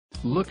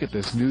Look at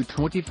this new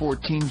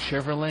 2014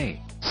 Chevrolet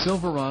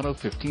Silverado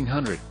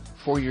 1500.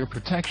 For your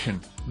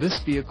protection, this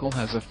vehicle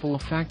has a full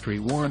factory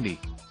warranty.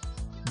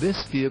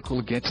 This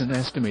vehicle gets an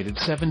estimated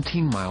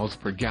 17 miles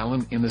per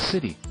gallon in the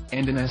city,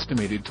 and an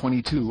estimated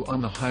 22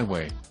 on the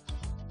highway.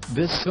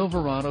 This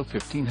Silverado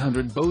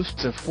 1500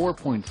 boasts a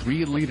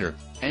 4.3-liter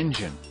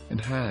engine, and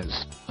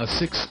has a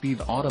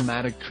 6-speed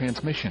automatic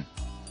transmission.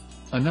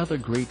 Another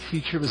great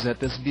feature is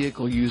that this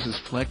vehicle uses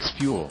flex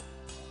fuel.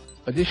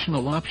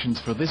 Additional options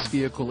for this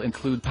vehicle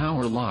include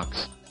power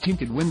locks,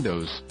 tinted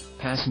windows,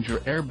 passenger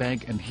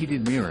airbag and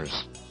heated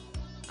mirrors.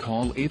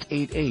 Call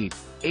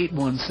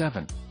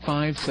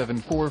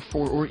 888-817-5744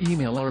 or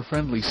email our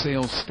friendly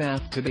sales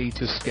staff today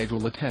to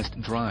schedule a test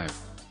drive.